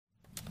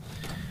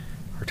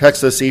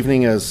Text this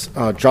evening is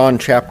John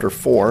chapter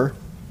 4.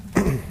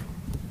 If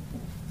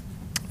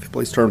you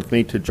please turn with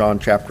me to John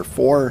chapter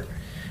 4.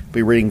 I'll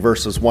be reading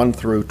verses 1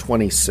 through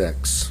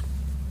 26.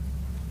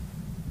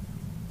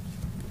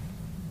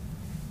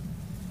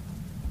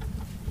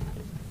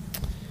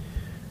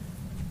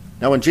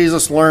 Now when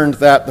Jesus learned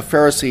that the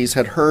Pharisees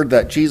had heard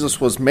that Jesus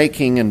was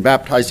making and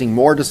baptizing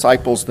more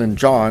disciples than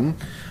John,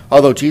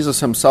 although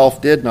Jesus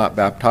himself did not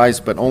baptize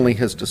but only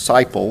his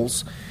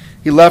disciples,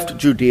 he left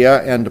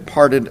Judea and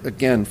departed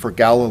again for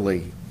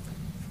Galilee.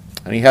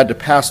 And he had to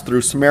pass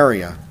through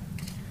Samaria.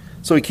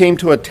 So he came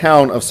to a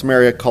town of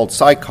Samaria called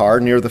Sychar,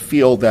 near the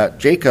field that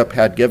Jacob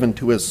had given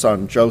to his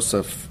son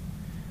Joseph.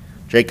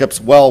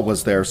 Jacob's well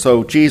was there,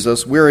 so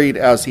Jesus, wearied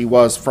as he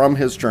was from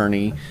his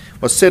journey,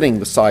 was sitting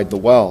beside the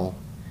well.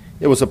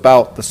 It was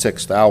about the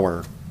 6th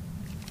hour.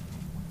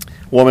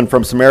 A woman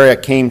from Samaria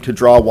came to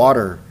draw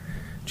water.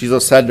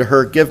 Jesus said to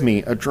her, "Give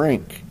me a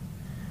drink."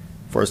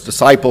 For his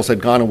disciples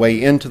had gone away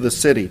into the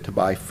city to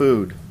buy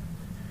food.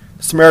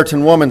 The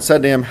Samaritan woman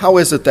said to him, "How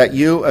is it that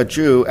you, a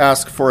Jew,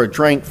 ask for a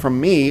drink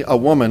from me, a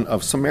woman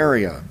of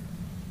Samaria?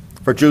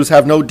 For Jews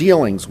have no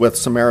dealings with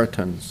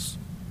Samaritans."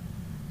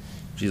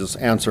 Jesus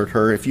answered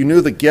her, "If you knew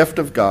the gift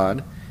of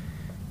God,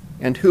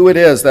 and who it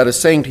is that is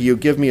saying to you,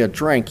 'Give me a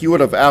drink,' you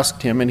would have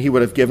asked him, and he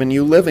would have given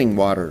you living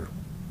water."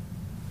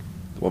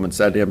 The woman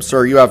said to him,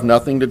 "Sir, you have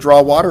nothing to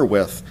draw water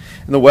with,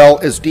 and the well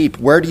is deep.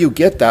 Where do you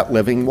get that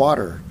living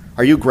water?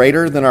 Are you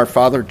greater than our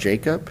father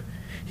Jacob?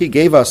 He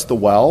gave us the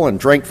well and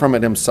drank from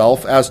it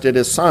himself, as did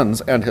his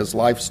sons and his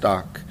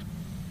livestock."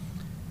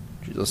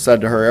 Jesus said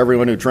to her,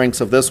 "Everyone who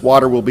drinks of this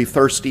water will be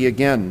thirsty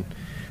again,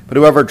 but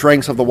whoever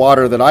drinks of the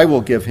water that I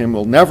will give him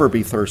will never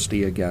be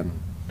thirsty again.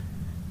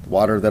 The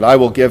water that I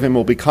will give him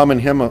will become in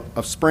him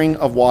a spring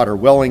of water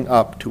welling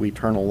up to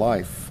eternal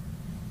life."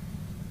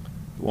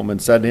 The woman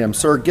said to him,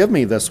 "Sir, give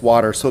me this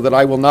water so that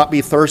I will not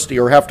be thirsty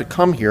or have to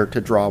come here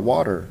to draw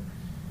water."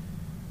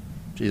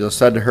 Jesus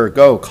said to her,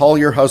 "Go, call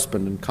your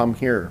husband and come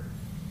here."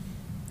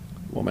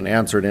 The woman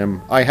answered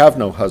him, "I have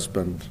no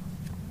husband."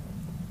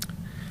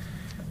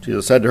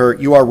 Jesus said to her,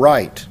 "You are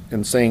right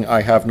in saying,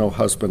 'I have no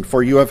husband,'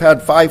 for you have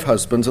had 5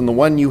 husbands, and the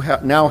one you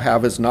now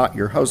have is not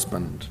your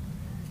husband.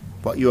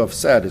 What you have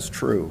said is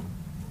true."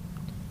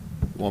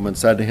 The woman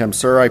said to him,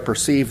 "Sir, I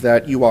perceive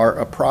that you are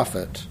a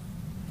prophet.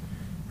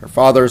 Our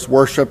fathers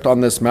worshipped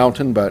on this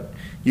mountain, but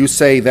you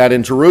say that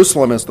in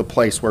Jerusalem is the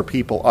place where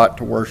people ought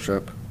to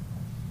worship."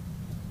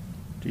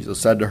 Jesus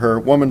said to her,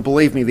 "Woman,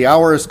 believe me, the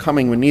hour is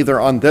coming when neither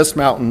on this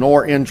mountain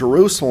nor in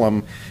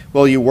Jerusalem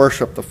will you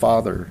worship the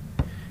Father.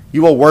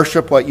 You will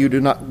worship what you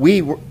do not.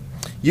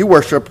 You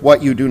worship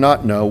what you do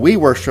not know. We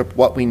worship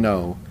what we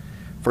know,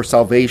 for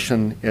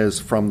salvation is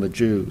from the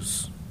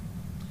Jews.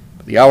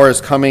 But the hour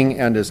is coming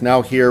and is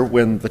now here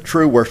when the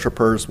true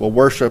worshipers will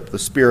worship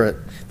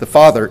the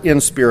Father in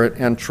spirit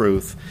and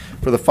truth,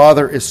 for the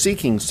Father is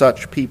seeking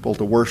such people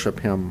to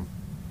worship him.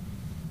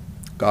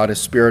 God is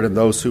spirit, and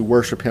those who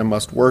worship him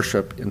must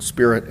worship in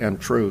spirit and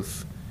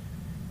truth."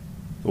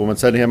 The woman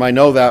said to him, "I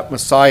know that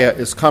Messiah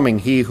is coming,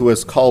 he who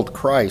is called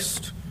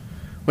Christ.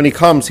 When he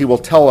comes, he will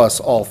tell us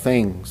all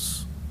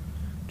things."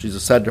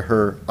 Jesus said to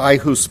her, "I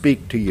who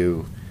speak to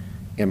you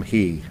am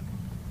he."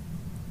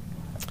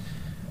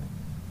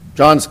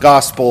 John's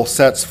gospel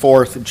sets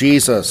forth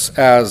Jesus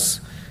as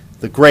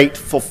the great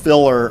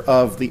fulfiller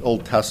of the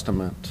Old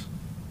Testament.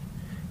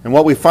 And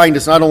what we find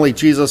is not only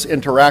Jesus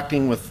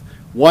interacting with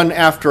one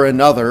after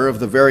another of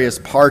the various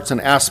parts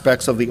and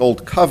aspects of the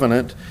Old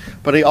Covenant,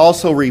 but he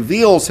also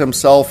reveals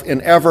himself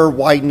in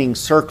ever-widening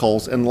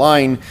circles in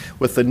line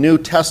with the New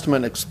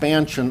Testament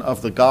expansion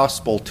of the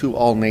gospel to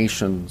all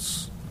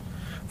nations.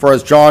 For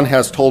as John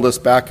has told us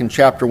back in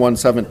chapter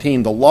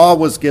 117, the law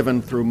was given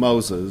through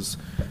Moses,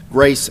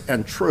 grace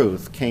and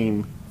truth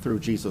came through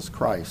Jesus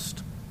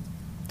Christ.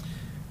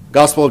 The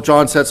Gospel of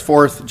John sets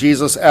forth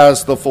Jesus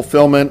as the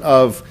fulfillment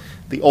of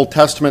the Old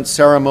Testament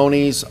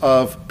ceremonies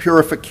of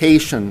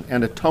purification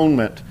and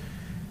atonement.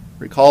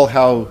 Recall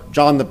how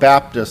John the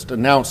Baptist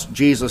announced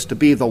Jesus to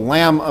be the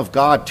Lamb of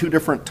God 2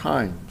 different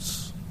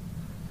times.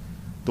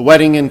 The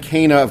wedding in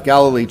Cana of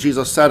Galilee,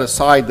 Jesus set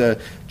aside the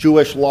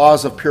Jewish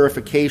laws of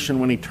purification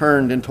when he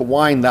turned into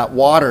wine that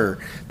water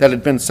that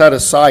had been set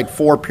aside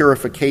for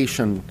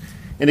purification,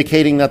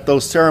 indicating that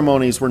those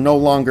ceremonies were no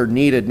longer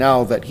needed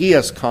now that he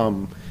has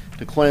come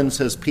to cleanse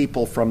his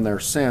people from their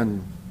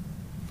sin.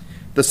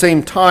 At the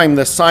same time,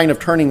 the sign of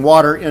turning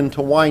water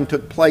into wine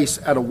took place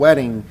at a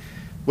wedding,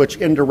 which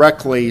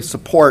indirectly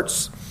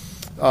supports,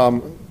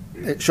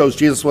 it shows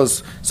Jesus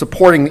was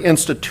supporting the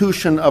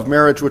institution of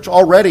marriage, which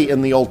already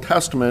in the Old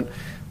Testament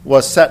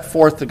was set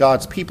forth to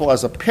God's people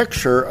as a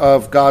picture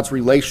of God's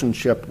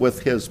relationship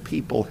with his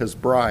people, his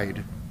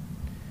bride.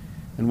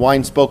 And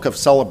wine spoke of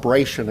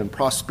celebration and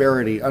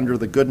prosperity under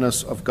the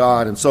goodness of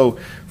God. And so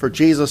for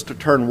Jesus to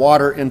turn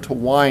water into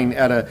wine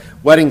at a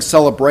wedding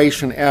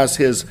celebration as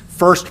his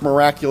first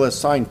miraculous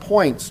sign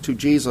points to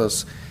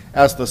Jesus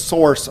as the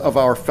source of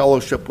our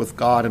fellowship with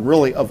God and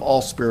really of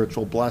all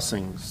spiritual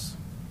blessings.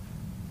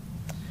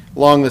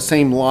 Along the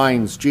same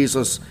lines,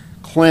 Jesus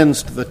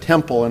cleansed the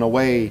temple in a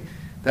way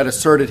that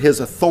asserted his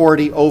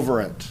authority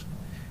over it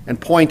and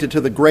pointed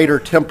to the greater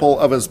temple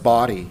of his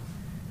body.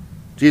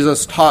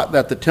 Jesus taught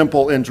that the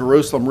temple in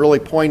Jerusalem really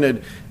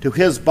pointed to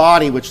his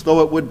body, which,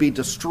 though it would be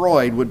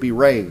destroyed, would be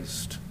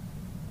raised.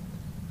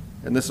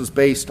 And this is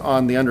based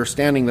on the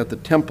understanding that the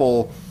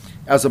temple,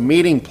 as a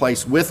meeting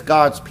place with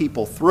God's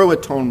people through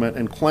atonement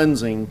and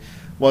cleansing,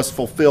 was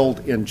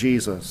fulfilled in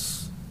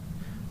Jesus.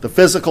 The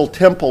physical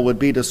temple would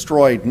be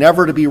destroyed,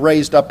 never to be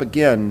raised up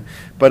again,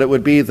 but it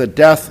would be the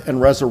death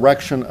and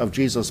resurrection of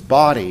Jesus'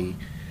 body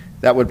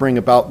that would bring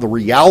about the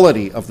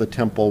reality of the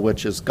temple,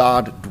 which is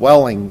God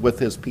dwelling with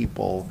his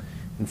people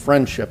in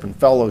friendship and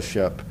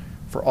fellowship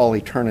for all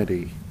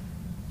eternity.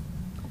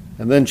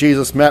 And then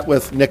Jesus met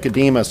with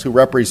Nicodemus, who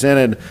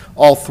represented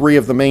all three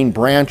of the main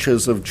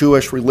branches of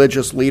Jewish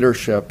religious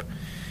leadership.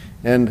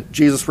 And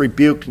Jesus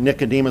rebuked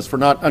Nicodemus for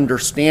not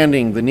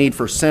understanding the need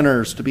for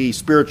sinners to be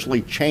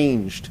spiritually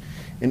changed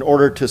in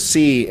order to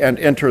see and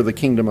enter the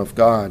kingdom of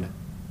God.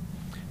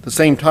 At the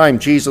same time,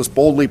 Jesus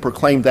boldly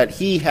proclaimed that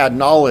he had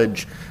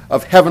knowledge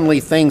of heavenly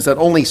things that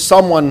only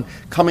someone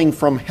coming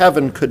from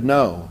heaven could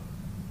know.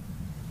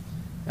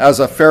 As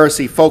a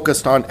Pharisee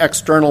focused on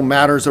external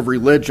matters of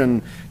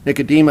religion,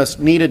 Nicodemus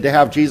needed to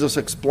have Jesus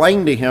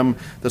explain to him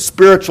the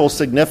spiritual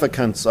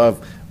significance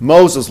of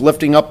Moses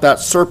lifting up that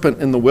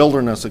serpent in the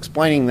wilderness,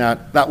 explaining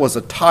that that was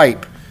a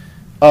type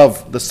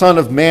of the Son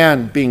of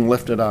Man being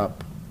lifted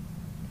up.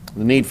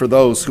 The need for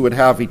those who would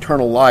have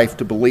eternal life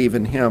to believe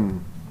in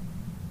him.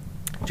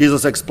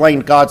 Jesus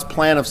explained God's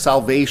plan of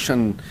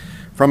salvation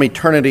from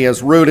eternity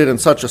as rooted in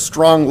such a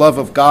strong love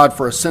of God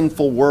for a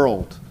sinful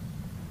world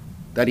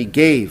that he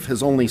gave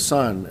his only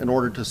Son in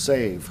order to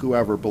save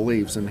whoever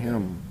believes in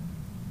him.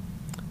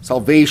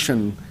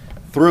 Salvation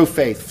through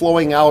faith,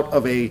 flowing out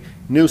of a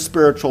new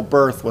spiritual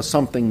birth, was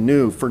something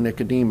new for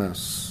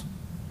Nicodemus.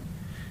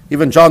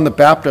 Even John the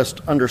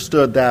Baptist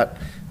understood that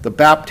the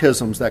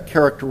baptisms that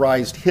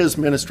characterized his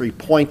ministry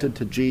pointed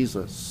to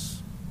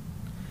Jesus.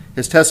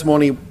 His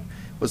testimony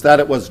was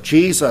that it was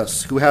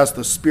Jesus who has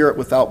the Spirit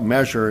without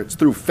measure. It's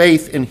through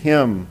faith in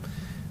him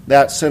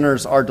that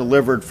sinners are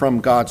delivered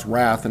from God's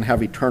wrath and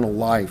have eternal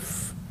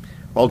life.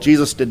 While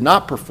Jesus did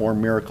not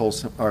perform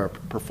miracles or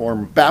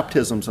perform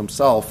baptisms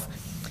himself,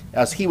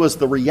 as he was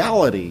the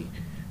reality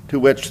to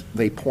which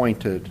they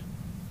pointed.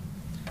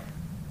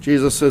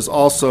 Jesus is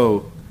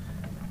also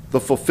the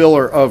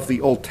fulfiller of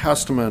the Old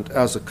Testament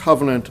as a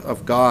covenant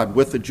of God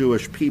with the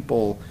Jewish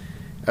people,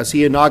 as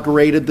he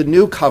inaugurated the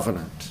new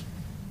covenant,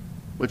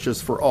 which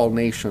is for all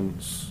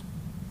nations.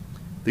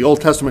 The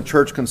Old Testament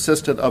church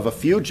consisted of a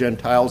few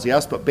Gentiles,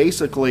 yes, but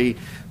basically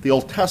the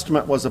Old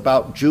Testament was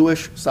about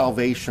Jewish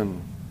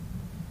salvation.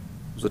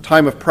 It was a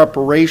time of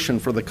preparation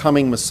for the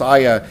coming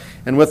Messiah,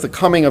 and with the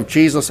coming of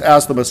Jesus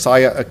as the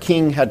Messiah, a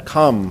king had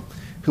come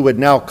who would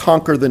now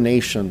conquer the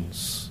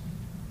nations.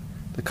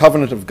 The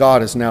covenant of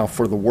God is now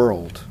for the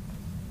world.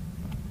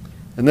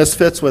 And this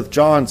fits with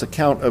John's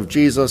account of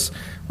Jesus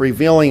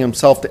revealing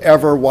himself to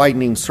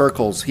ever-widening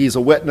circles. He's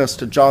a witness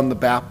to John the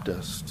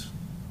Baptist,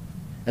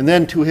 and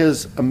then to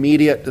his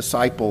immediate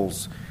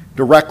disciples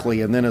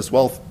directly, and then as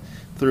well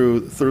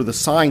through the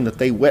sign that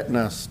they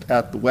witnessed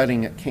at the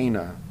wedding at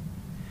Cana.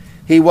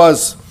 He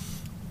was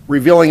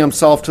revealing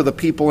himself to the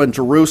people in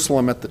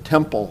Jerusalem at the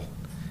temple,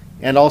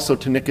 and also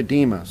to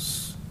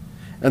Nicodemus,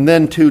 and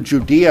then to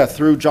Judea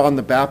through John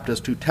the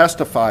Baptist, who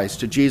testifies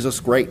to Jesus'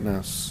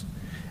 greatness,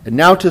 and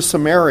now to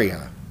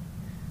Samaria,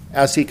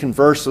 as he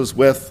converses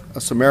with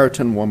a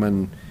Samaritan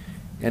woman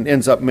and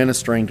ends up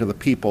ministering to the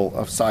people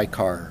of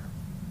Sychar.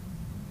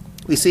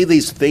 We see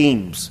these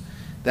themes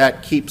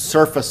that keep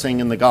surfacing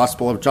in the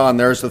Gospel of John.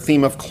 There's the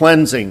theme of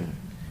cleansing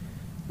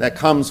that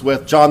comes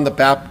with John the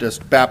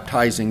Baptist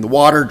baptizing, the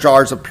water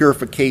jars of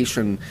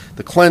purification,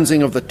 the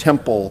cleansing of the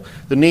temple,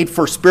 the need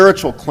for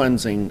spiritual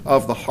cleansing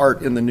of the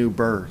heart in the new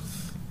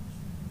birth.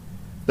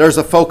 There's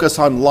a focus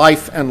on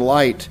life and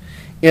light.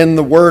 In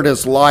the Word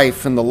is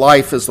life, and the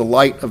life is the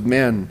light of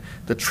men.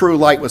 The true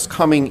light was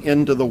coming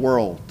into the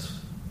world.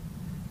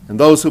 And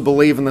those who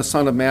believe in the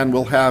Son of Man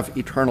will have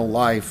eternal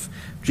life.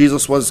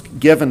 Jesus was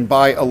given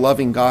by a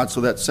loving God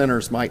so that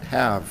sinners might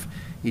have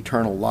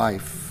eternal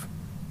life.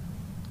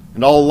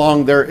 And all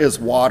along there is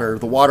water,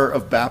 the water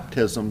of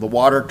baptism, the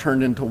water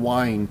turned into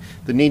wine,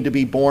 the need to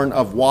be born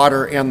of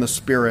water and the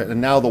Spirit, and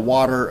now the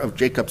water of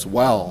Jacob's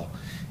well,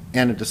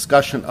 and a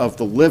discussion of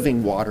the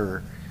living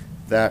water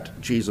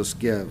that Jesus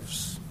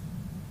gives.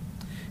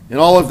 In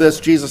all of this,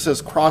 Jesus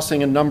is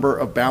crossing a number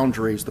of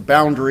boundaries. The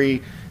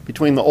boundary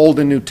between the Old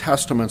and New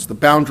Testaments, the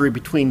boundary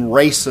between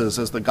races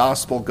as the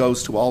gospel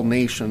goes to all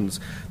nations,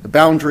 the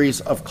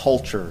boundaries of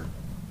culture.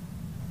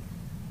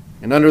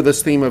 And under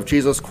this theme of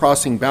Jesus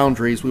crossing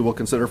boundaries, we will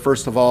consider,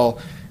 first of all,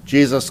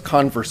 Jesus'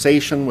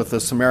 conversation with the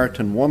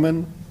Samaritan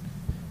woman.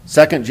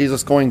 Second,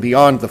 Jesus going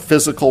beyond the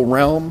physical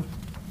realm.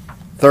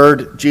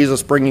 Third,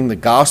 Jesus bringing the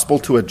gospel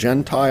to a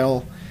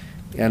Gentile.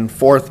 And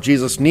fourth,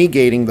 Jesus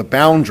negating the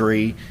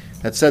boundary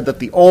that said that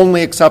the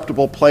only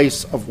acceptable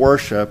place of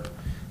worship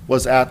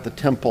was at the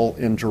temple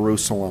in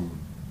Jerusalem.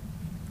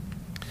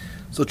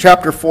 So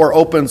chapter 4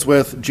 opens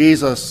with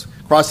Jesus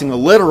crossing the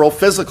literal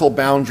physical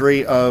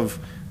boundary of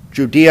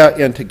Judea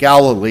into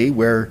Galilee,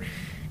 where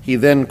he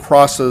then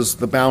crosses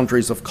the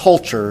boundaries of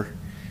culture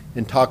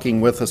in talking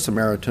with a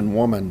Samaritan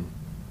woman.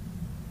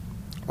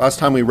 Last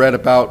time we read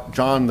about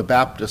John the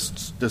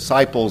Baptist's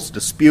disciples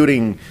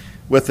disputing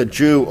with a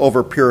Jew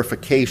over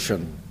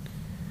purification.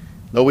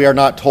 Though we are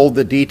not told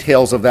the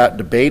details of that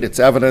debate, it's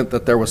evident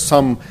that there was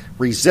some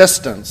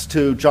resistance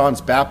to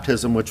John's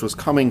baptism which was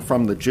coming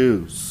from the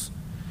Jews.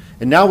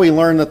 And now we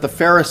learn that the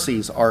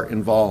Pharisees are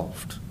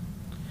involved.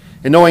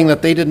 And knowing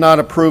that they did not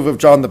approve of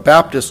John the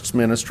Baptist's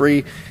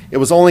ministry, it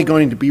was only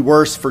going to be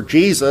worse for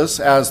Jesus,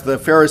 as the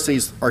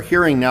Pharisees are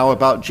hearing now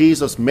about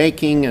Jesus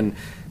making and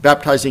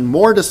baptizing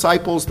more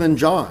disciples than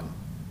John.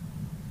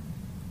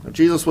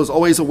 Jesus was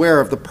always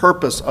aware of the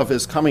purpose of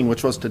his coming,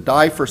 which was to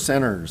die for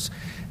sinners.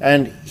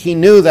 And he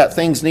knew that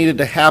things needed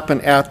to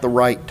happen at the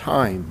right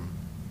time.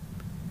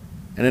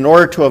 And in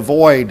order to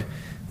avoid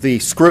the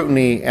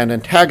scrutiny and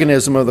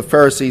antagonism of the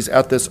Pharisees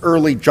at this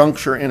early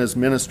juncture in his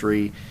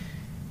ministry,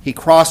 he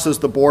crosses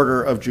the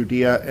border of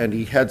Judea and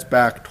he heads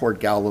back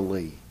toward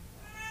Galilee.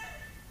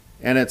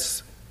 And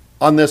it's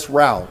on this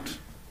route,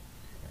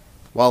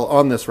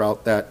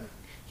 that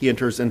he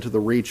enters into the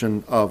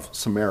region of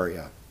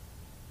Samaria.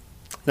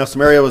 Now,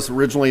 Samaria was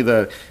originally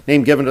the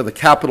name given to the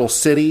capital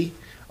city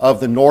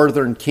of the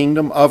northern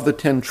kingdom of the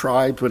 10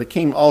 tribes, but it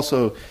came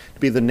also to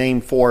be the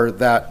name for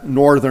that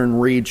northern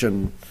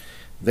region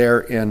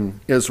there in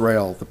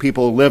Israel. The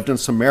people who lived in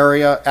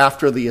Samaria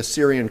after the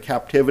Assyrian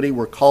captivity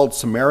were called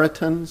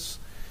Samaritans,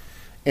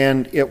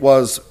 and it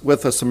was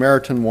with a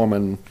Samaritan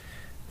woman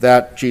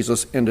that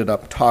Jesus ended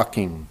up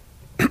talking.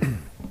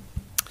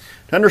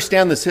 To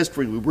understand this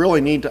history, we really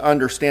need to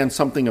understand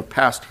something of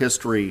past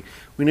history.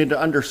 We need to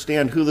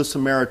understand who the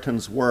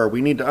Samaritans were.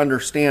 We need to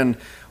understand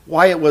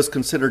why it was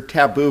considered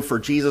taboo for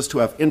Jesus to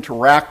have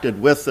interacted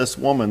with this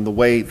woman the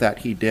way that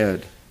he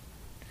did.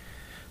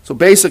 So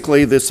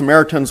basically, the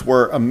Samaritans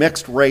were a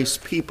mixed race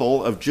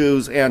people of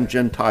Jews and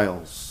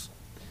Gentiles.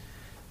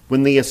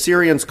 When the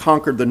Assyrians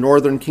conquered the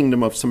northern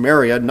kingdom of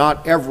Samaria,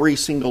 not every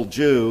single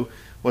Jew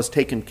was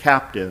taken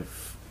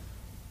captive.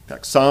 In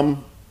fact,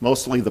 some,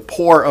 mostly the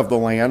poor of the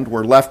land,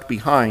 were left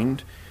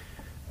behind.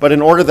 But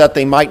in order that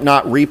they might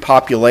not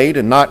repopulate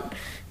and not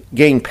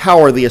gain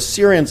power, the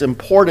Assyrians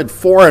imported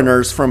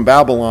foreigners from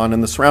Babylon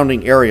and the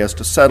surrounding areas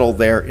to settle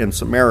there in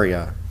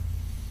Samaria.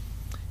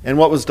 And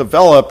what was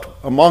developed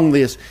among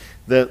this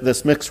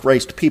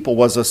mixed-raced people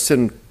was a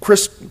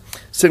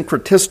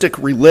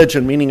syncretistic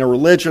religion, meaning a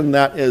religion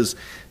that is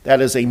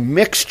a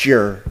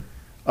mixture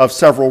of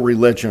several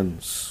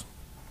religions.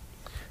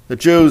 The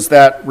Jews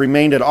that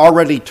remained had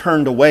already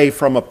turned away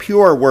from a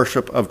pure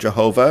worship of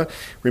Jehovah.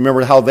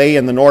 Remember how they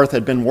in the north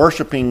had been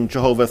worshiping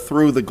Jehovah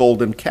through the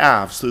golden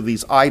calves, through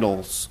these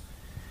idols.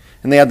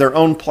 And they had their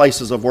own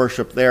places of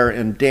worship there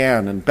in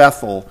Dan and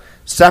Bethel,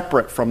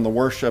 separate from the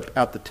worship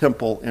at the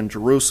temple in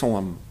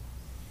Jerusalem.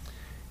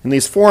 And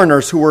these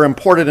foreigners who were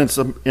imported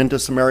into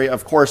Samaria,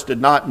 of course, did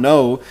not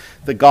know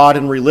the God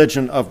and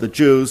religion of the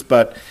Jews,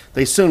 but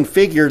they soon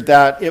figured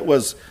that it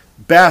was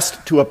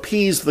best to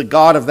appease the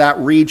God of that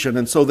region,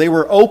 and so they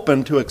were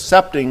open to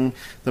accepting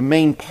the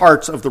main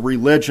parts of the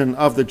religion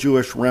of the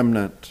Jewish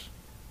remnant.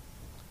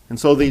 And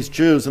so these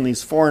Jews and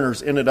these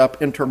foreigners ended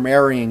up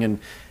intermarrying, and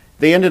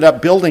they ended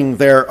up building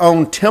their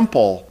own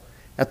temple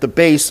at the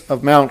base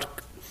of Mount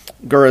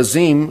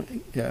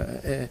Gerizim,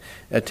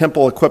 a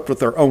temple equipped with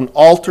their own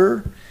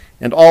altar,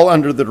 and all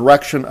under the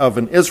direction of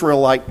an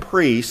Israelite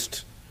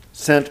priest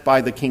sent by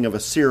the king of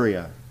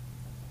Assyria.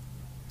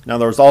 Now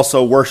there was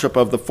also worship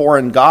of the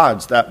foreign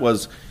gods that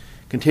was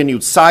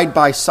continued side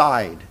by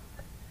side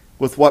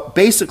with what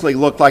basically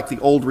looked like the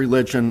old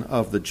religion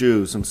of the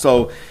Jews. And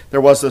so there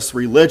was this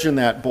religion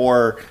that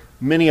bore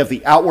many of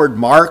the outward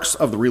marks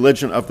of the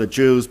religion of the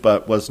Jews,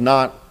 but was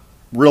not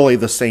really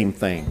the same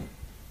thing.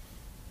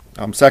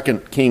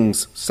 2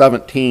 Kings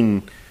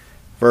 17,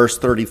 verse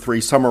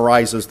 33,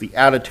 summarizes the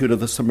attitude of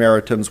the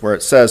Samaritans, where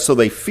it says, "So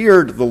they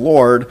feared the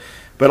Lord,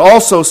 but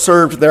also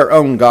served their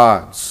own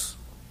gods,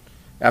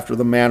 after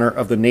the manner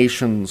of the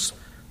nations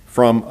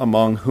from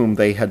among whom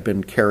they had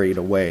been carried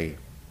away."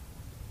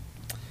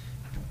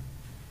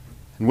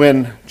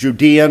 When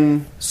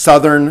Judean,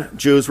 southern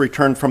Jews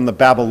returned from the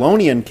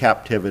Babylonian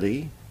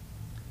captivity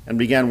and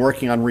began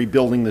working on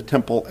rebuilding the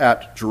temple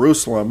at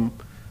Jerusalem,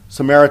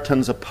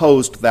 Samaritans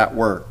opposed that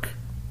work.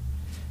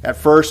 At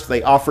first,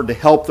 they offered to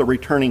help the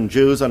returning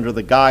Jews under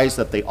the guise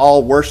that they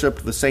all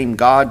worshiped the same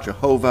God,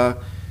 Jehovah.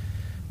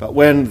 But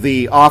when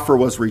the offer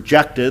was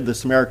rejected, the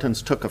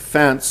Samaritans took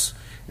offense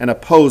and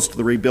opposed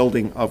the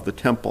rebuilding of the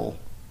temple.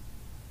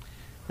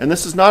 And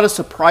this is not a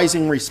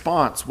surprising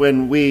response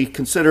when we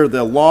consider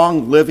the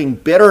long-living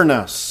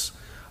bitterness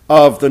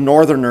of the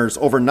northerners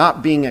over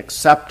not being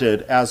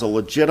accepted as a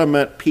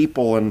legitimate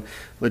people and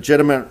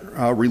legitimate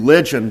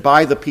religion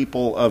by the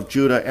people of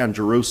Judah and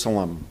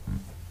Jerusalem.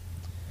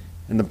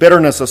 And the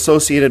bitterness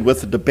associated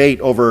with the debate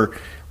over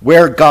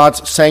where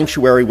God's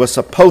sanctuary was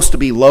supposed to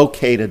be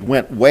located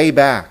went way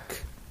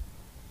back.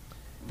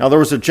 Now, there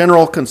was a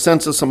general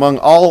consensus among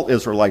all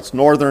Israelites,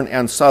 northern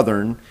and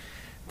southern,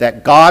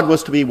 that God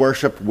was to be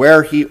worshipped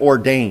where he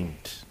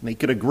ordained. And they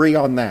could agree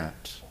on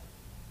that.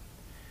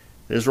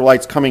 The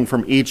Israelites coming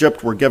from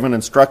Egypt were given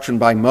instruction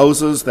by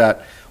Moses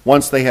that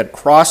once they had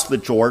crossed the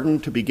Jordan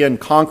to begin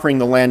conquering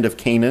the land of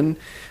Canaan,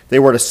 they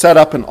were to set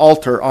up an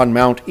altar on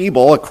Mount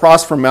Ebal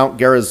across from Mount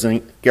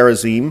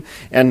Gerizim,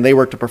 and they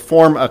were to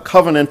perform a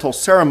covenantal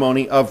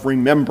ceremony of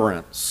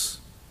remembrance.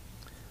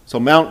 So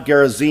Mount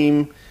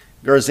Gerizim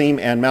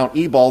and Mount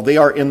Ebal, they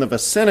are in the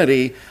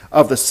vicinity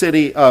of the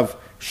city of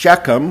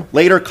Shechem,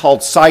 later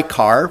called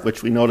Sychar,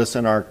 which we notice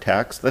in our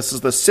text. This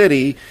is the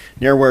city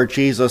near where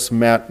Jesus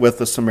met with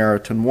the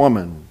Samaritan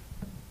woman.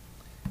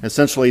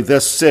 Essentially,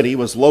 this city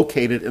was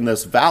located in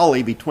this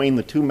valley between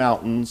the two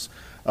mountains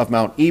of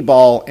Mount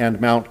Ebal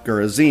and Mount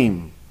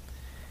Gerizim.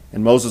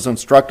 And Moses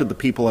instructed the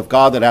people of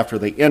God that after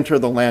they enter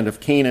the land of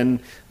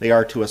Canaan, they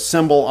are to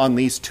assemble on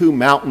these two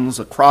mountains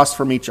across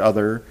from each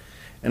other,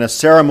 and a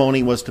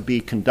ceremony was to be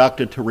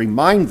conducted to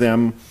remind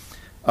them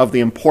of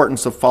the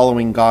importance of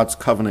following God's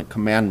covenant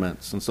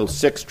commandments. And so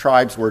 6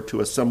 tribes were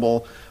to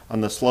assemble on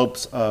the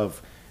slopes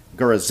of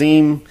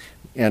Gerizim,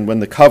 and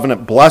when the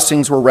covenant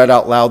blessings were read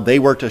out loud, they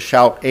were to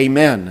shout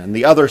amen. And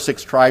the other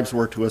 6 tribes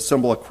were to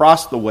assemble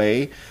across the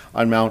way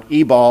on Mount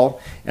Ebal,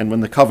 and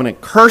when the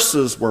covenant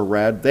curses were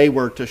read, they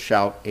were to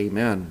shout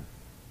amen.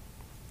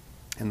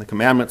 And the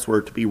commandments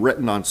were to be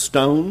written on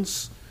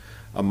stones.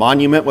 A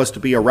monument was to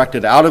be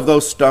erected out of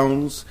those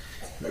stones.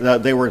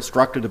 They were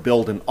instructed to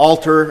build an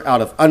altar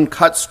out of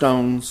uncut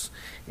stones,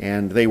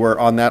 and they were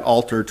on that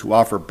altar to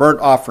offer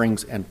burnt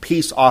offerings and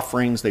peace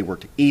offerings. They were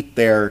to eat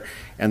there,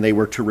 and they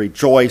were to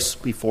rejoice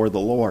before the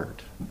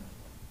Lord.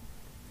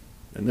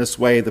 In this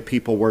way, the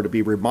people were to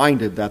be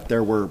reminded that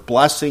there were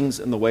blessings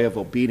in the way of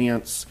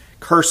obedience,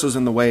 curses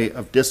in the way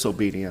of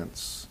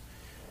disobedience.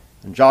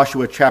 And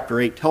Joshua chapter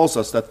 8 tells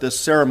us that this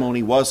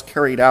ceremony was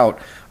carried out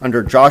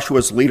under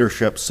Joshua's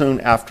leadership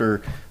soon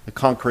after the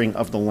conquering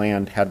of the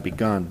land had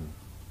begun.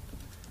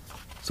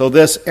 So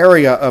this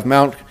area of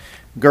Mount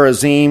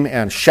Gerizim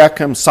and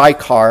Shechem,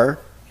 Sychar,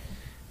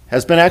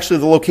 has been actually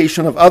the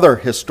location of other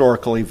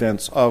historical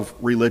events of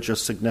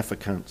religious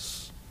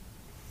significance.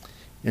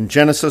 In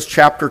Genesis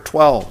chapter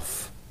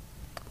 12,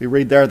 we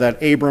read there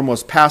that Abram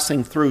was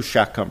passing through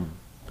Shechem,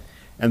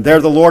 and there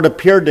the Lord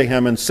appeared to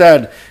him and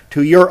said,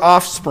 "To your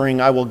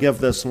offspring I will give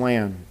this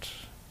land."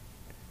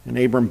 And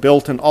Abram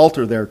built an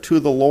altar there to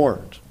the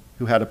Lord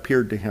who had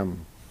appeared to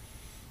him.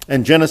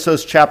 In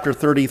Genesis chapter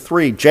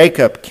 33,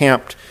 Jacob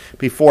camped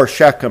before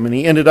Shechem, and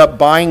he ended up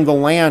buying the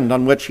land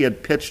on which he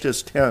had pitched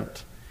his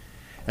tent.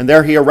 And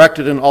there he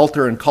erected an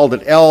altar and called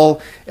it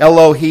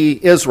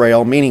Elohe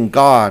Israel, meaning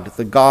God,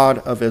 the God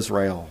of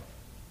Israel.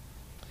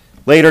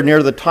 Later,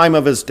 near the time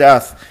of his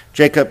death,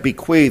 Jacob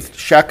bequeathed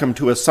Shechem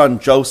to his son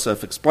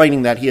Joseph,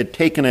 explaining that he had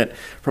taken it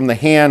from the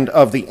hand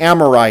of the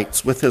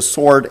Amorites with his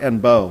sword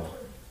and bow.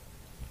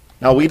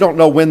 Now, we don't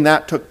know when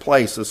that took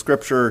place. The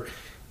scripture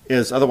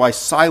is otherwise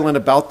silent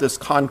about this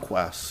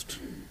conquest.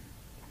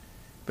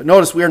 But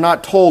notice we are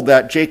not told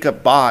that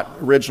Jacob bought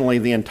originally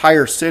the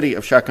entire city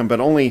of Shechem, but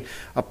only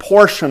a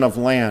portion of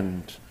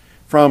land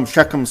from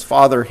Shechem's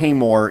father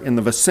Hamor in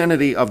the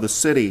vicinity of the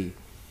city.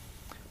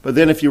 But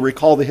then if you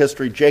recall the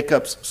history,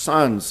 Jacob's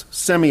sons,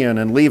 Simeon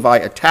and Levi,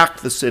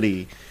 attacked the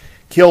city,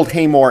 killed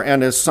Hamor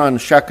and his son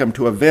Shechem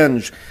to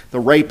avenge the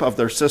rape of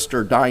their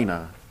sister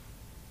Dinah.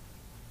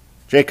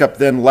 Jacob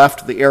then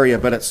left the area,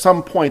 but at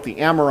some point the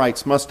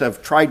Amorites must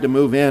have tried to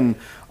move in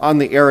on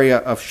the area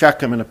of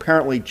Shechem, and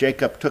apparently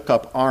Jacob took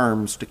up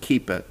arms to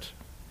keep it.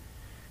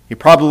 He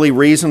probably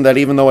reasoned that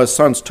even though his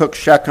sons took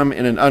Shechem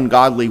in an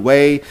ungodly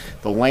way,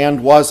 the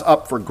land was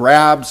up for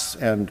grabs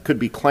and could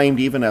be claimed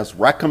even as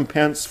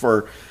recompense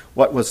for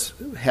what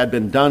had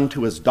been done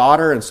to his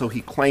daughter, and so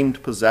he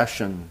claimed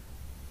possession.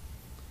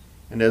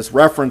 And his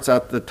reference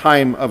at the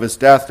time of his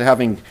death to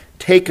having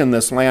taken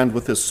this land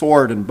with his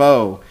sword and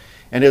bow,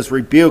 and his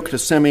rebuke to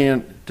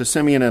Simeon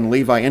and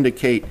Levi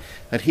indicate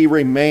that he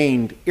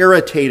remained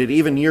irritated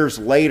even years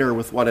later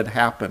with what had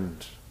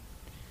happened.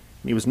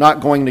 He was not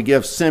going to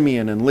give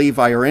Simeon and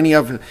Levi or any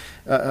of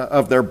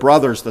their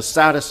brothers the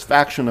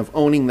satisfaction of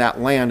owning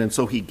that land, and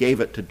so he gave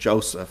it to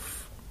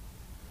Joseph.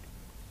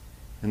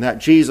 And that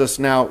Jesus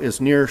now is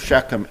near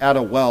Shechem at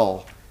a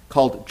well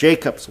called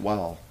Jacob's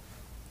Well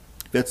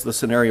fits the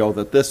scenario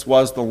that this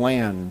was the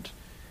land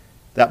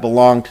that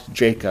belonged to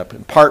Jacob,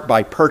 in part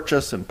by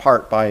purchase, in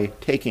part by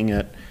taking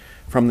it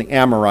from the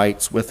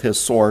Amorites with his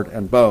sword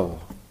and bow.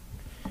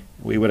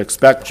 We would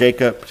expect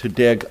Jacob to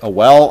dig a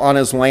well on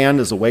his land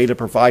as a way to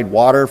provide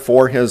water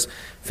for his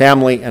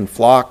family and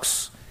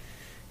flocks.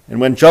 And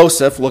when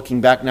Joseph,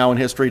 looking back now in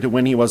history to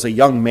when he was a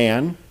young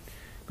man,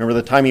 remember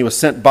the time he was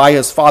sent by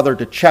his father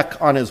to check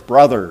on his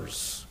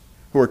brothers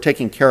who were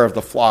taking care of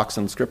the flocks,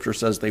 and Scripture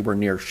says they were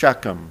near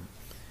Shechem.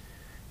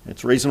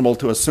 It's reasonable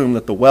to assume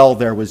that the well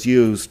there was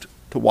used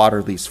to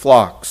water these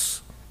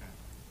flocks.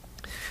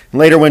 And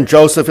later, when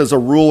Joseph is a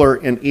ruler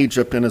in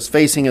Egypt and is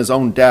facing his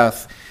own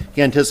death,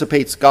 he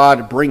anticipates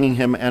God bringing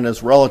him and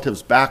his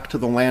relatives back to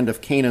the land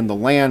of Canaan, the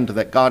land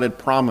that God had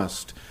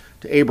promised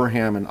to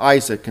Abraham and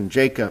Isaac and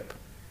Jacob.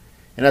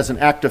 And as an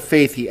act of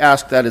faith, he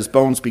asked that his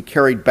bones be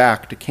carried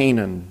back to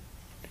Canaan.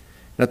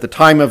 And at the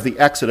time of the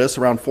Exodus,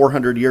 around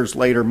 400 years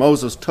later,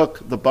 Moses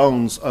took the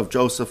bones of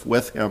Joseph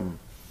with him,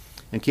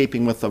 in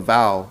keeping with the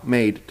vow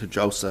made to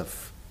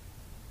Joseph.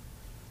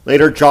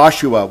 Later,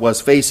 Joshua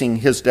was facing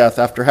his death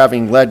after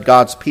having led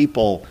God's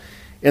people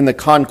in the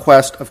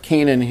conquest of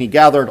Canaan. He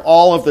gathered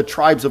all of the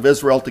tribes of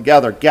Israel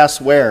together.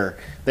 Guess where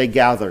they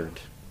gathered?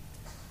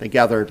 They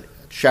gathered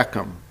at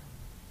Shechem.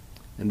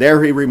 And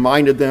there he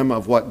reminded them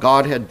of what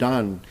God had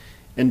done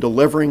in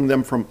delivering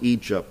them from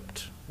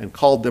Egypt and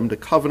called them to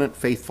covenant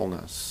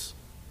faithfulness.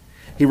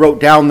 He wrote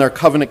down their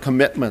covenant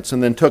commitments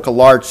and then took a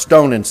large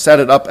stone and set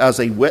it up as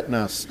a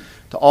witness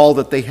to all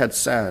that they had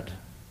said.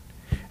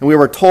 And we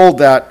are told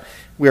that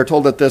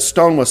this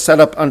stone was set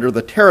up under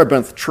the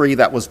terebinth tree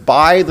that was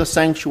by the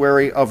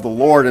sanctuary of the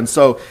Lord. And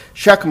so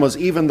Shechem was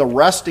even the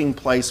resting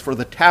place for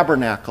the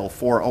tabernacle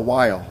for a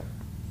while.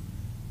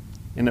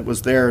 And it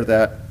was there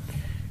that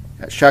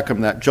at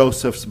Shechem that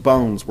Joseph's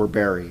bones were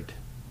buried.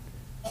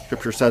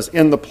 Scripture says,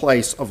 in the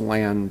place of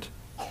land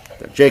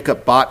that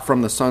Jacob bought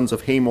from the sons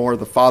of Hamor,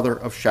 the father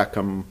of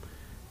Shechem,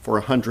 for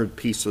 100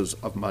 pieces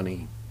of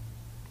money.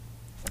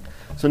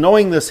 So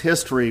knowing this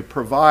history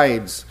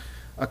provides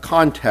a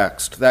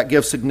context that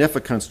gives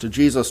significance to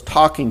Jesus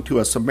talking to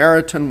a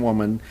Samaritan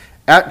woman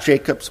at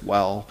Jacob's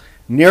well,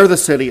 near the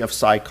city of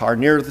Sychar,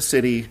 near the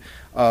city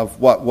of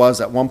what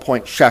was at one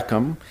point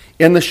Shechem,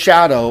 in the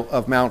shadow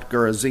of Mount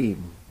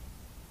Gerizim.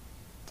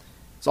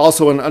 It's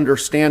also an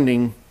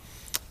understanding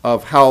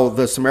of how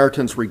the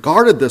Samaritans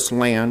regarded this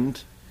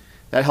land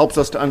that helps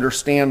us to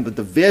understand the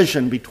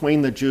division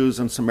between the Jews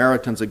and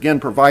Samaritans, again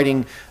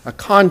providing a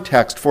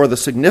context for the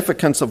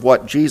significance of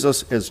what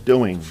Jesus is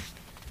doing.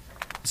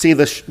 See,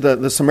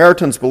 the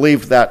Samaritans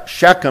believed that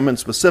Shechem, and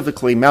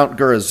specifically Mount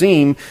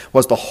Gerizim,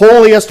 was the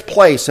holiest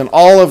place in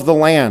all of the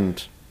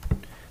land.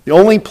 The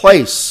only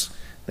place,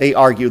 they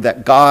argued,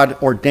 that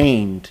God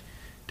ordained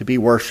to be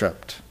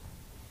worshipped.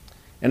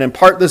 And in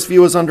part, this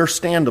view is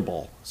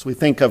understandable. So we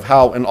think of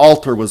how an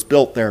altar was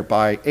built there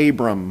by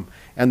Abram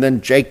and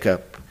then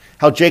Jacob.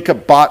 How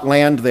Jacob bought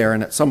land there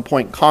and at some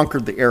point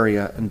conquered the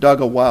area and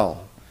dug a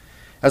well.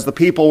 As the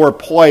people were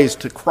poised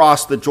to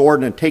cross the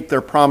Jordan and take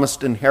their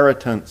promised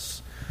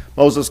inheritance,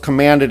 Moses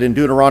commanded in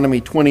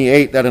Deuteronomy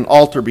 28 that an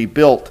altar be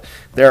built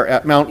there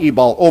at Mount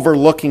Ebal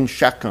overlooking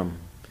Shechem.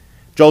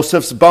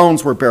 Joseph's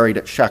bones were buried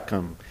at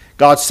Shechem.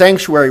 God's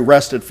sanctuary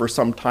rested for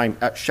some time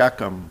at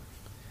Shechem.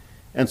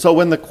 And so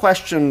when the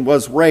question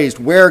was raised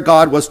where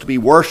God was to be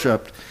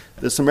worshipped,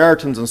 the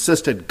Samaritans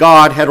insisted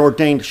God had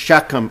ordained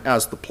Shechem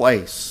as the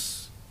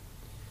place.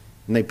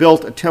 And they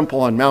built a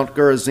temple on Mount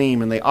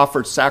Gerizim, and they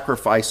offered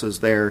sacrifices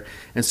there,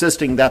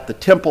 insisting that the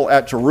temple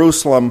at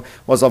Jerusalem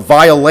was a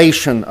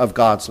violation of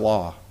God's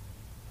law.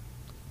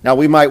 Now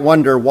we might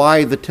wonder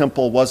why the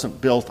temple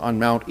wasn't built on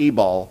Mount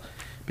Ebal,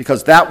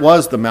 because that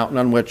was the mountain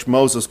on which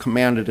Moses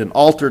commanded an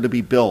altar to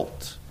be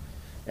built,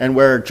 and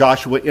where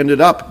Joshua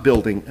ended up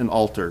building an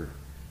altar.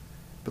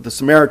 But the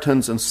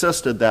Samaritans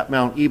insisted that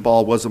Mount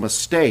Ebal was a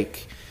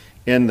mistake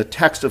in the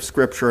text of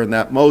Scripture, and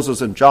that Moses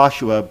and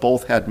Joshua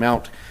both had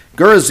Mount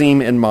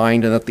Gerizim in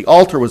mind, and that the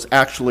altar was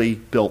actually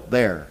built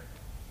there.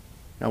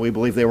 Now we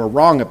believe they were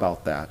wrong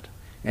about that.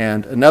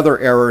 And another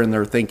error in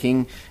their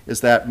thinking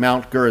is that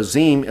Mount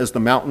Gerizim is the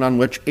mountain on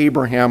which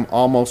Abraham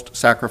almost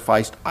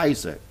sacrificed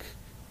Isaac.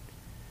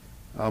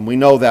 We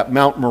know that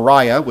Mount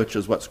Moriah, which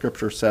is what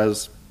Scripture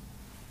says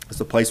is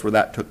the place where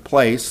that took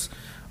place,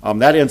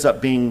 that ends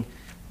up being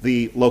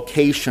the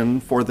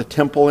location for the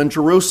temple in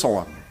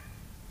Jerusalem.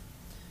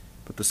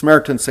 But the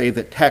Samaritans say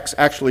that text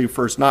actually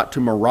refers not to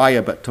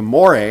Moriah but to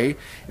Moreh,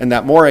 and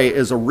that Moreh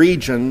is a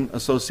region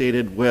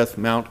associated with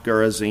Mount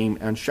Gerizim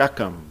and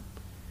Shechem.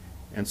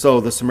 And so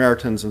the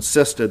Samaritans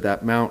insisted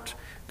that Mount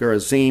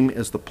Gerizim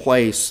is the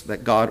place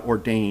that God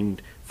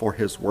ordained for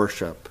his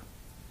worship.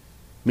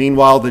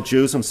 Meanwhile, the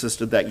Jews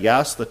insisted that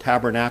yes, the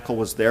tabernacle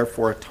was there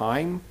for a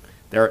time,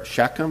 there at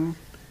Shechem,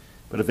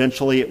 but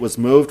eventually it was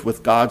moved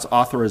with God's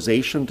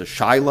authorization to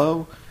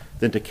Shiloh,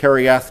 then to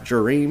Kiriath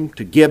Jearim,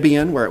 to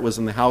Gibeon, where it was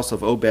in the house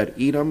of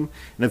Obed-Edom,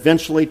 and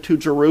eventually to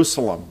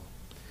Jerusalem,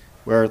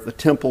 where the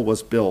temple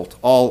was built,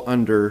 all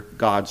under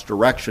God's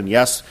direction.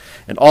 Yes,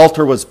 an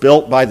altar was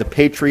built by the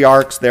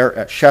patriarchs there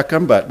at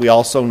Shechem, but we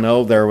also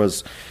know there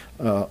was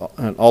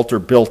an altar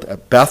built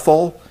at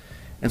Bethel.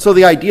 And so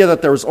the idea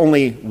that there was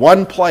only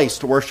one place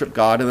to worship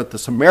God and that the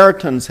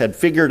Samaritans had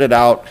figured it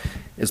out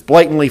is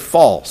blatantly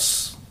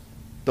false,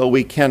 though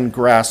we can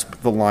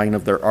grasp the line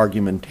of their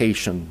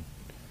argumentation.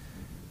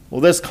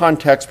 Well, this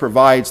information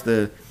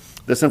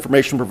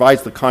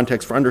provides the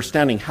context for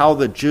understanding how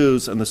the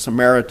Jews and the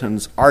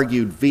Samaritans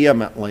argued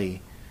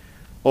vehemently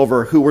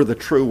over who were the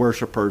true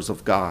worshipers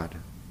of God.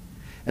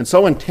 And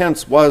so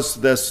intense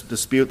was this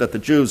dispute that the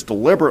Jews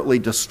deliberately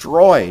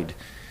destroyed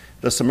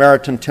the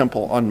Samaritan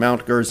temple on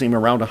Mount Gerizim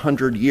around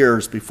 100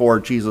 years before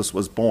Jesus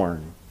was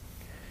born.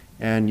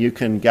 And you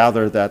can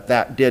gather that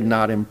that did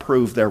not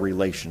improve their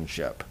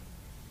relationship.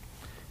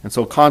 And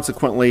so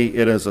consequently,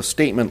 it is a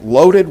statement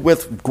loaded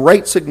with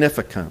great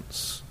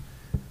significance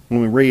when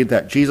we read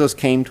that Jesus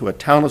came to a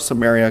town of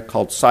Samaria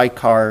called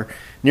Sychar,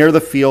 near the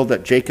field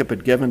that Jacob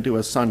had given to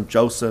his son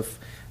Joseph.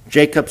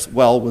 Jacob's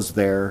well was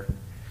there.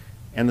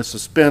 And the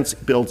suspense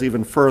builds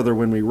even further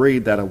when we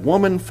read that a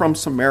woman from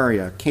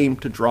Samaria came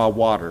to draw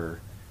water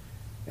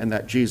and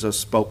that Jesus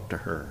spoke to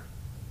her.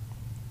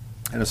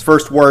 And his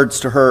first words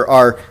to her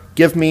are,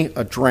 "Give me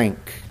a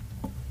drink."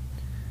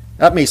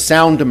 That may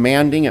sound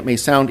demanding, it may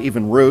sound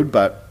even rude,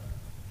 but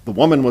the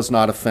woman was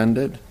not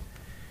offended.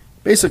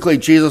 Basically,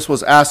 Jesus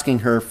was asking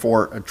her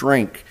for a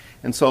drink.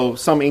 And so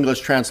some English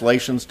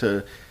translations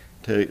to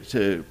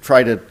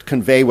try to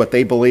convey what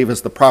they believe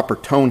is the proper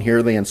tone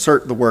here, they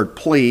insert the word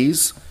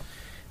please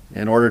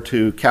in order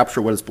to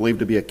capture what is believed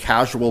to be a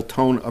casual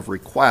tone of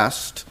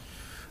request.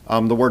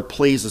 The word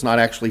please is not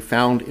actually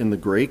found in the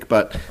Greek,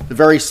 but the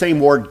very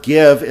same word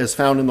give is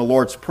found in the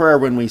Lord's Prayer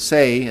when we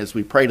say, as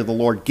we pray to the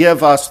Lord,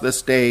 "Give us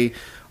this day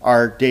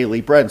our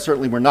daily bread." And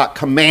certainly we're not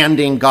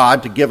commanding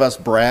God to give us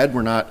bread.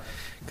 We're not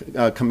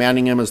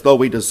commanding him as though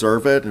we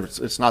deserve it.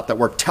 It's not that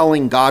we're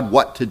telling God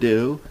what to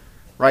do.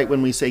 Right?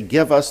 When we say,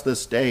 "Give us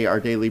this day our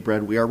daily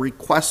bread," we are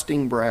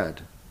requesting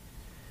bread.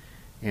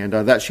 And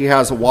that she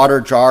has a water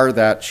jar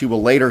that she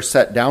will later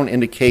set down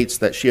indicates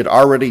that she had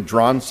already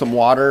drawn some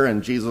water,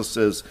 and Jesus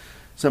is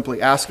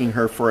simply asking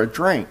her for a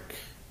drink.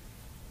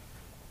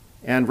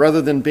 And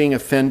rather than being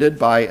offended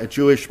by a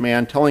Jewish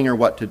man telling her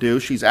what to do,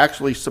 she's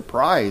actually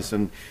surprised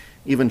and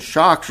even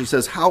shocked. She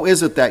says, "How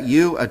is it that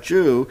you, a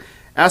Jew,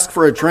 ask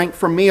for a drink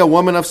from me, a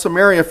woman of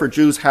Samaria, for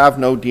Jews have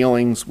no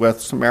dealings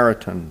with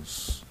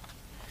Samaritans?"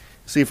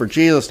 See, for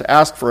Jesus to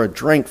ask for a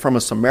drink from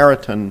a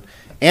Samaritan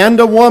and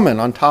a woman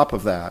on top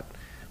of that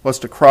was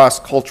to cross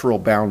cultural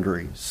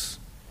boundaries.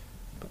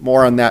 But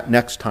more on that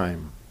next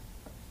time.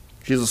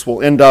 Jesus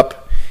will end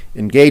up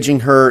engaging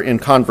her in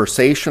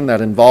conversation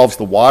that involves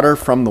the water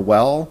from the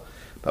well.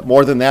 But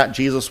more than that,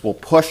 Jesus will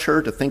push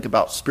her to think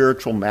about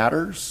spiritual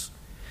matters.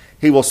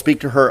 He will speak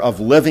to her of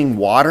living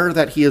water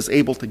that he is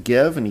able to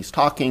give. And he's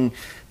talking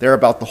there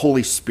about the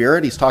Holy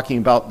Spirit. He's talking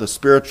about the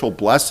spiritual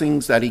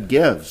blessings that he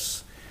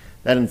gives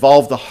that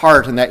involve the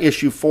heart and that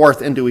issue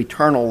forth into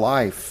eternal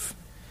life.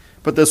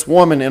 But this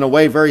woman, in a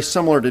way very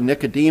similar to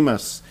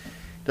Nicodemus,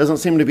 doesn't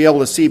seem to be able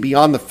to see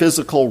beyond the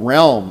physical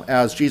realm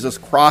as Jesus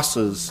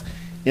crosses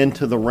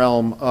into the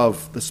realm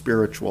of the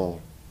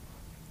spiritual.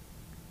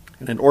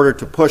 And in order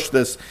to push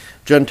this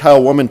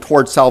Gentile woman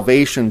toward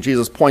salvation,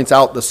 Jesus points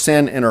out the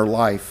sin in her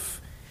life.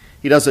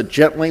 He does it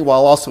gently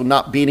while also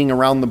not beating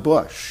around the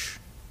bush.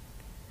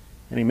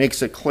 And he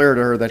makes it clear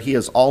to her that he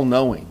is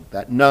all-knowing,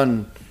 that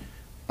none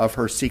of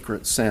her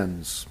secret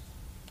sins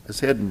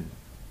is hidden.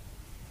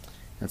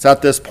 It's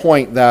at this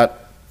point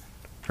that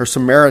her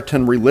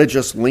Samaritan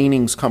religious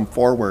leanings come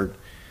forward.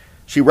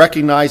 She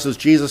recognizes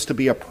Jesus to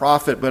be a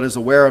prophet, but is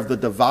aware of the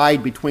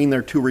divide between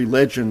their two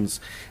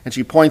religions. And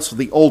she points to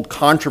the old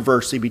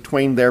controversy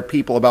between their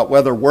people about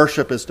whether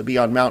worship is to be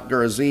on Mount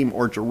Gerizim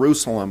or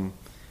Jerusalem.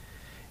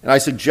 And I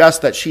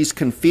suggest that she's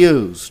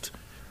confused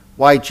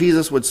why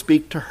Jesus would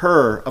speak to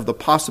her of the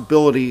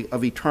possibility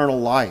of eternal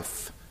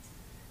life.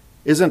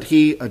 Isn't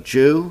he a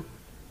Jew?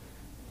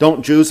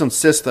 Don't Jews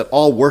insist that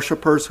all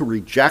worshipers who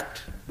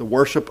reject the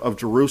worship of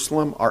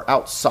Jerusalem are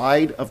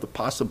outside of the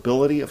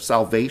possibility of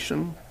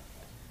salvation?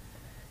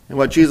 And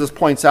what Jesus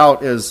points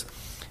out is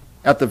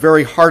at the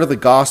very heart of the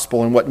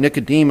gospel and what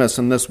Nicodemus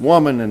and this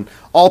woman and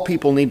all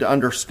people need to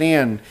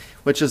understand,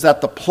 which is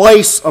that the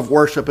place of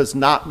worship is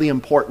not the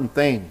important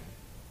thing.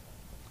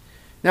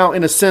 Now,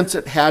 in a sense,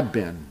 it had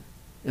been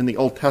in the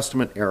Old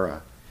Testament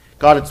era.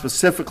 God had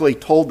specifically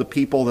told the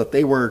people that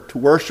they were to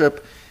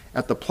worship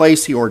at the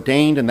place he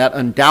ordained, and that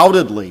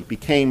undoubtedly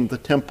became the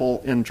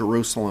temple in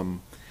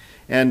Jerusalem.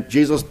 And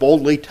Jesus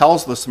boldly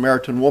tells the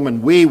Samaritan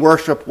woman, "We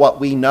worship what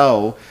we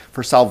know,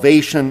 for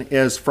salvation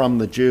is from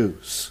the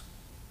Jews."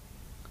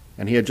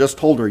 And he had just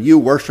told her, "You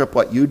worship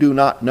what you do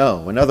not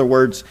know." In other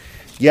words,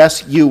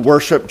 yes, you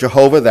worship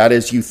Jehovah, that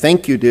is, you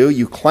think you do,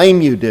 you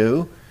claim you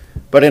do,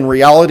 but in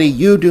reality,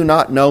 you do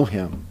not know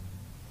him.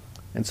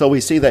 And so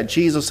we see that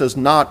Jesus is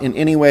not in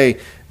any way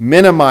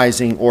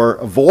minimizing or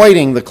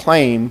avoiding the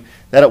claim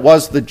that it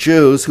was the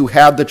Jews who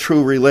had the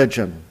true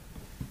religion.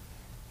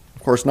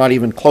 Of course, not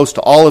even close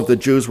to all of the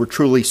Jews were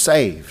truly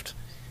saved.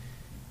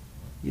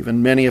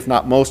 Even many, if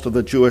not most, of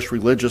the Jewish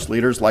religious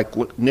leaders, like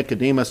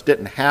Nicodemus,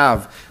 didn't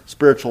have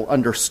spiritual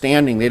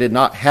understanding. They did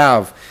not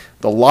have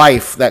the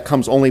life that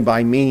comes only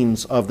by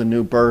means of the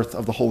new birth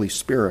of the Holy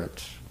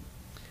Spirit.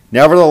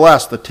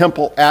 Nevertheless, the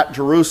temple at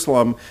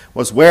Jerusalem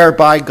was where,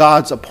 by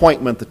God's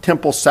appointment, the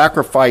temple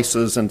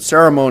sacrifices and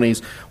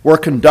ceremonies were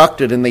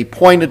conducted, and they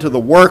pointed to the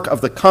work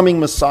of the coming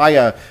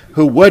Messiah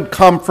who would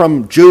come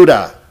from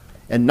Judah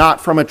and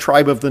not from a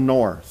tribe of the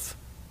north.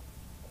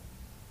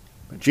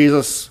 But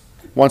Jesus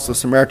wants the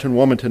Samaritan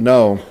woman to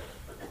know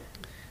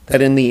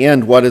that in the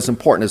end, what is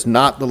important is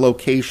not the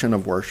location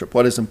of worship.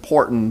 What is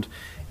important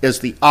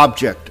is the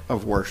object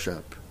of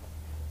worship.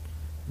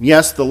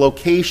 Yes, the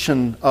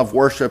location of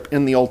worship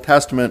in the Old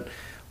Testament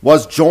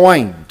was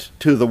joined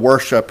to the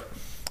worship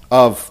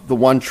of the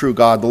one true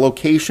God. The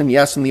location,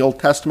 yes, in the Old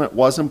Testament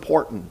was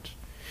important.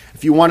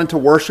 If you wanted to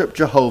worship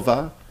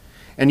Jehovah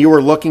and you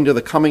were looking to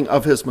the coming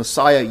of his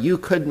Messiah, you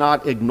could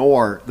not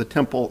ignore the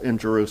temple in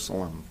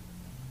Jerusalem.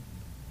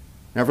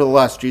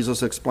 Nevertheless,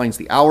 Jesus explains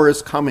the hour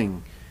is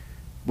coming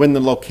when the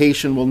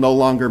location will no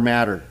longer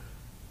matter.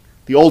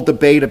 The old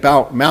debate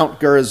about Mount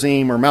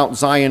Gerizim or Mount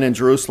Zion in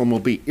Jerusalem will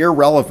be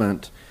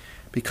irrelevant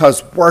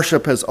because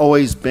worship has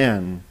always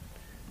been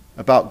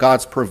about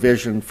God's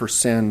provision for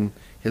sin,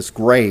 his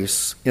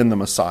grace in the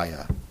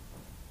Messiah.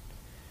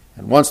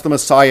 And once the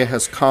Messiah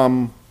has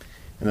come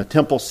and the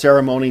temple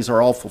ceremonies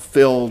are all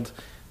fulfilled,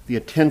 the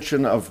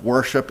attention of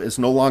worship is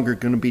no longer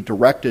going to be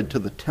directed to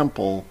the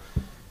temple,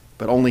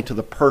 but only to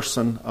the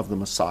person of the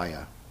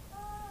Messiah.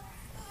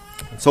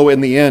 And so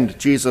in the end,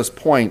 Jesus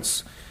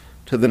points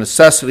to the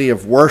necessity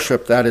of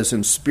worship that is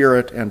in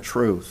spirit and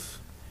truth.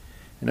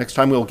 And next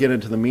time we'll get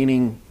into the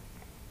meaning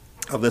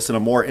of this in a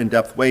more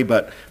in-depth way,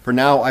 but for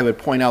now I would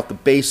point out the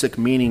basic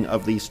meaning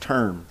of these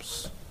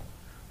terms.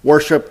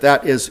 Worship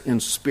that is in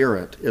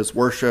spirit is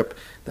worship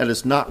that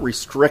is not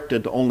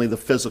restricted to only the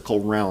physical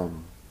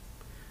realm.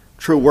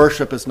 True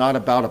worship is not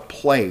about a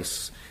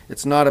place.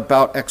 It's not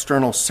about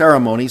external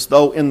ceremonies,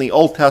 though in the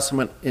Old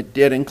Testament it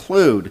did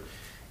include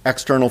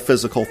external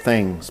physical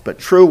things. But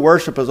true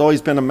worship has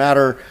always been a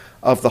matter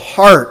of the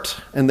heart,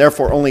 and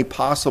therefore only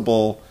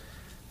possible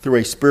through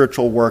a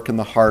spiritual work in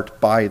the heart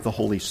by the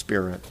Holy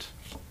Spirit.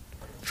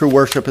 True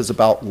worship is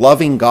about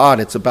loving God.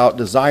 It's about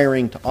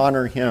desiring to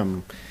honor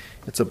him.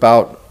 It's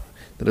about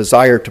the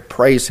desire to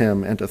praise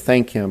him and to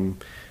thank him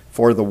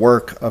for the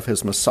work of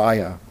his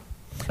Messiah.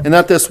 And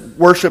that this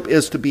worship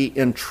is to be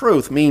in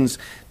truth means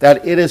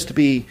that it is to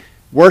be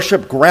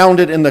worship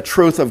grounded in the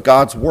truth of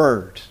God's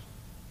word.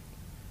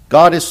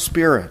 God is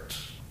spirit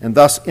and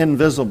thus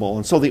invisible.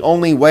 And so the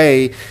only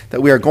way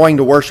that we are going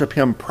to worship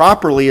him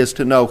properly is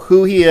to know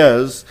who he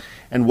is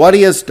and what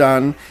he has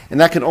done. And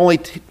that can only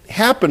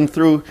happen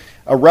through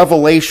a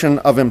revelation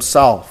of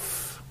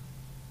himself.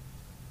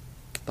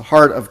 The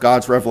heart of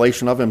God's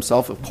revelation of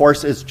himself, of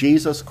course, is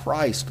Jesus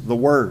Christ, the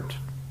Word.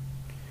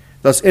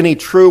 Thus, any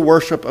true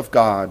worship of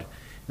God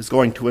is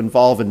going to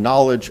involve a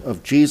knowledge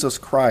of Jesus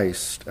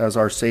Christ as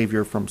our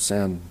Savior from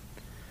sin.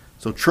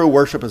 So true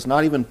worship is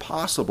not even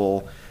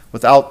possible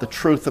without the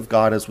truth of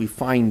God as we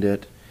find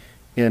it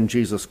in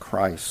Jesus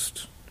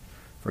Christ.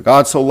 For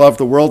God so loved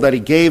the world that he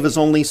gave his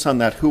only Son,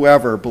 that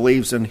whoever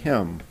believes in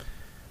him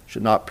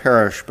should not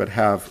perish but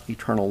have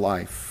eternal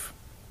life.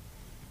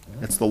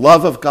 It's the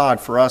love of God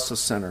for us as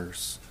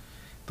sinners,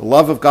 the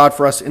love of God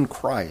for us in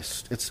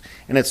Christ.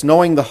 It's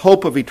knowing the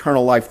hope of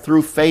eternal life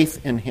through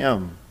faith in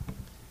him,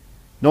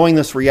 knowing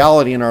this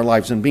reality in our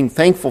lives and being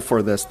thankful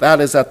for this.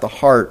 That is at the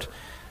heart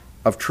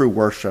of true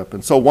worship.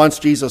 And so once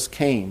Jesus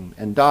came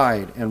and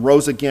died and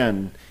rose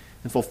again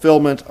in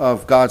fulfillment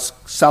of God's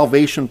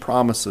salvation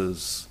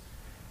promises,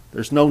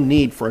 there's no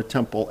need for a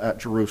temple at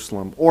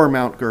Jerusalem or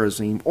Mount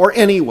Gerizim or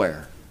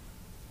anywhere.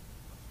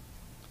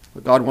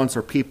 But God wants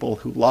our people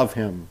who love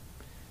him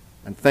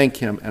and thank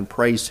him and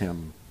praise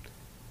him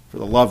for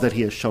the love that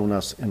he has shown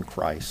us in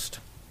Christ.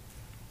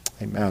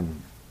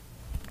 Amen.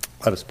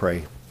 Let us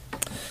pray.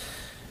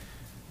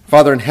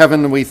 Father in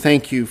heaven, we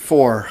thank you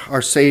for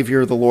our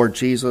Savior, the Lord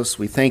Jesus.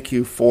 We thank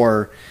you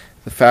for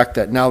the fact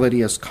that now that he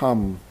has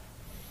come,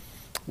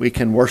 we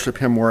can worship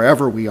him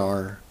wherever we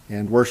are,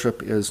 and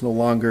worship is no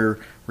longer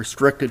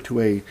restricted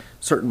to a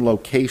certain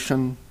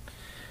location,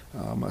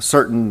 a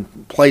certain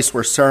place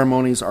where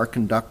ceremonies are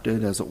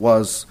conducted, as it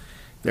was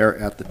there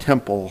at the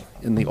temple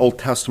in the Old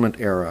Testament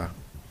era.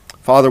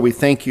 Father, we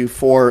thank you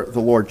for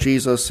the Lord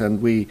Jesus,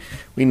 and we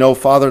know,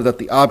 Father, that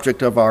the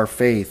object of our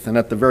faith and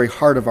at the very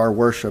heart of our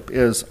worship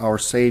is our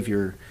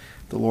Savior,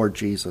 the Lord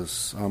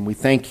Jesus. We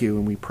thank you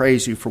and we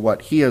praise you for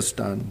what he has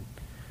done,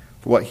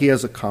 for what he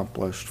has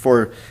accomplished,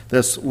 for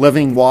this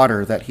living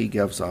water that he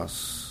gives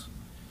us,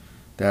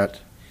 that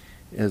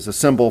is a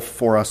symbol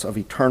for us of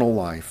eternal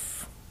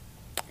life.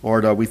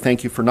 Lord, we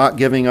thank you for not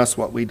giving us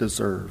what we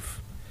deserve,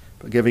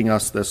 but giving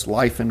us this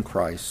life in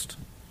Christ.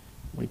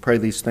 We pray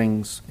these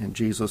things in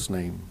Jesus'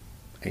 name.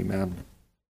 Amen.